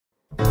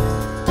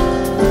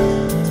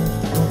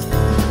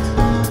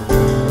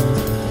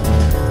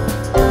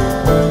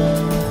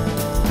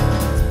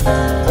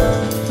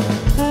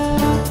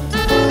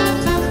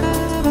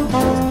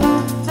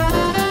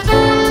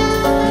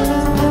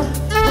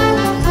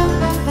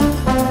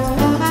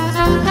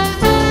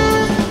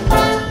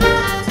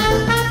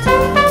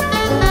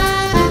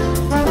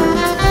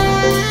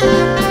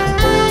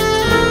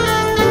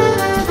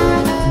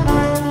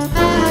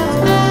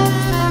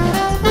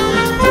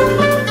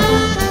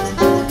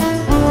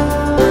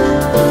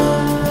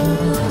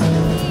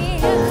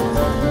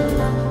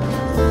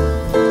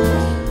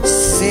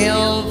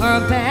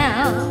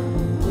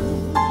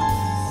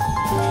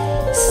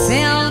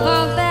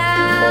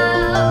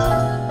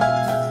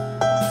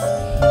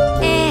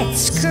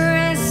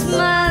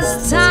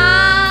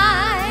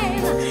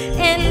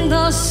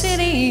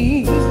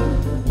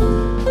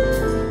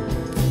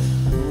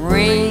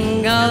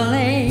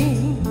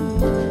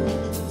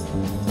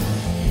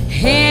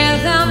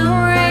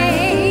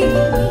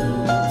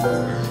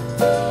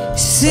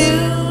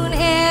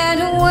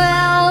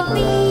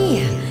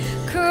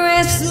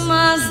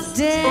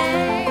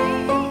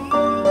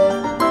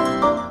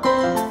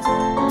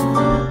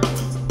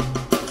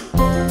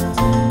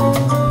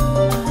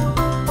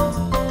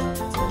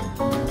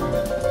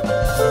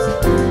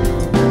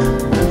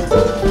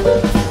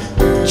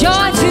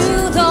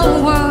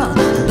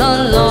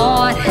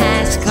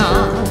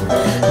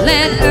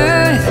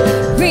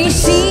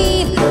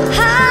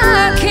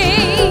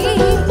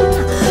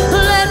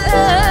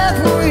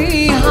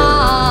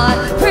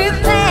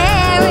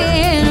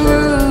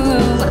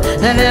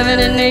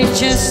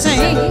nature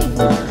sing.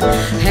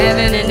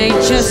 Heaven and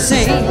nature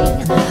sing.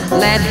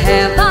 Let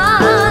heaven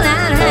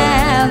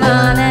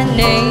and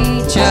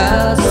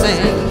nature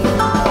sing.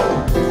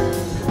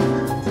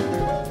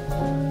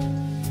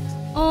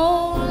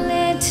 Oh,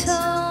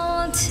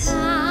 little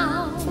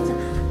town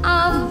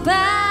of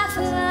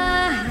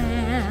Bethlehem,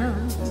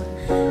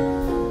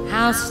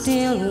 how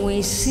still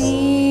we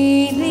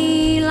see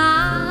thee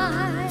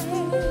lie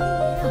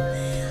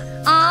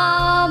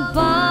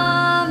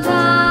above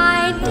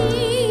thy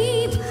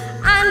deep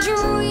and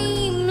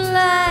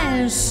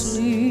dreamless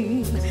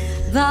sleep.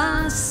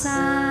 The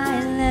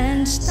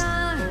silent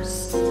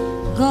stars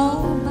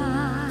go by.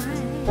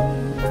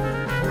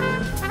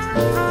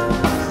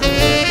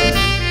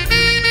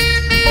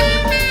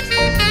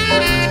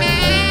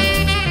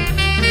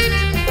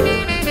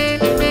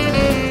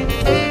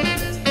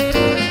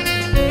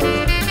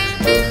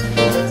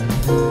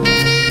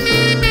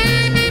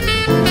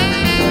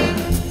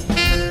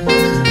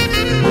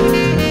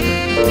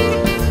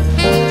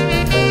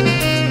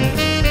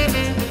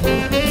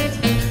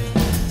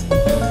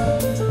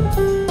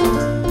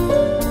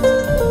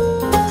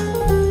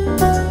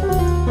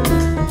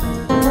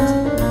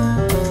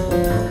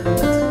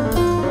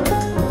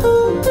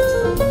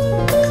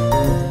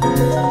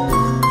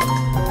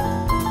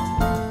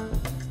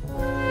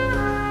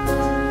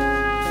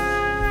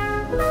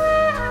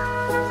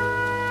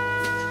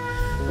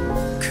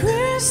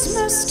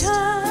 Christmas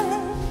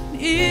time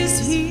is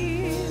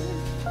here,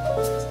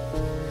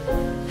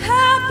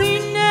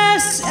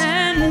 happiness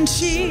and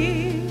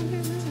cheer,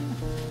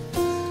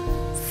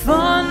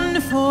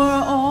 fun for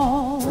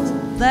all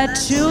that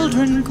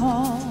children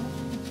call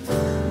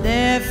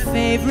their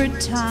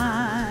favorite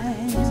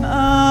time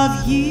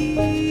of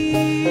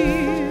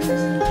year.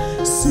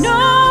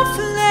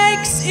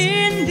 Snowflakes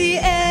in the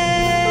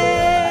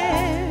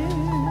air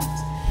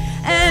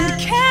and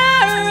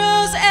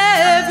carols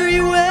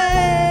everywhere.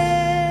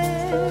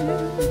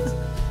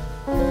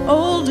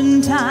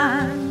 Olden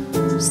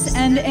times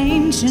and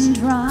ancient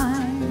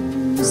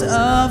rhymes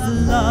of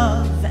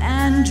love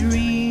and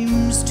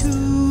dreams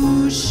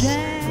to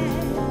share.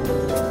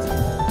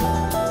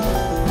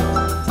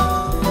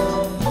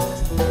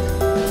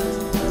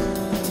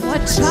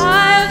 What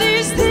child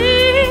is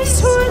this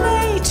who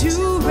lay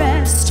to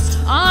rest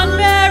on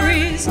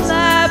Mary's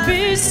lap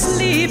is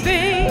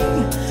sleeping,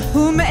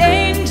 whom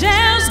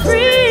angels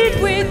greet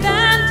with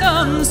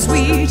anthems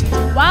sweet,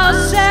 while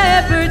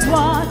shepherds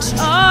watch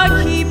are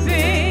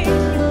keeping?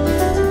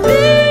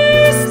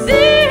 This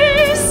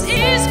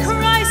is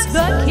Christ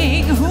the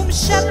King, whom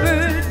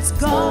shepherds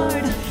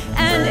guard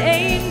and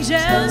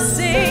angels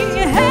sing.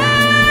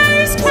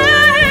 Haste,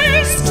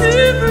 haste to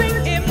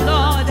bring him,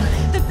 Lord,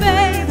 the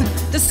babe,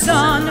 the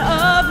Son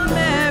of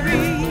Mary.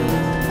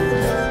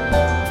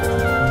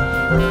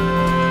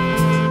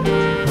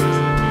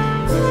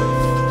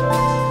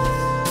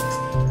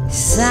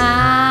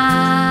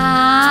 Silent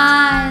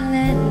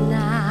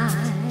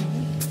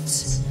night,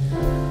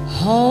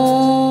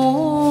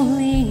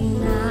 holy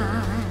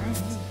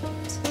night,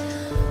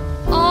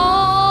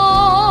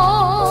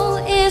 all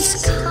is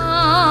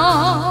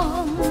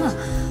calm,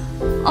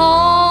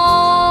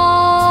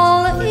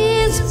 all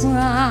is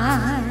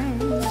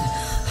bright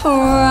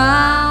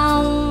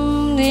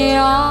around the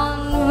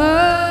unvirgin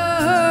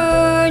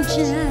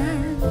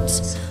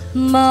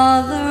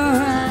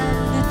mother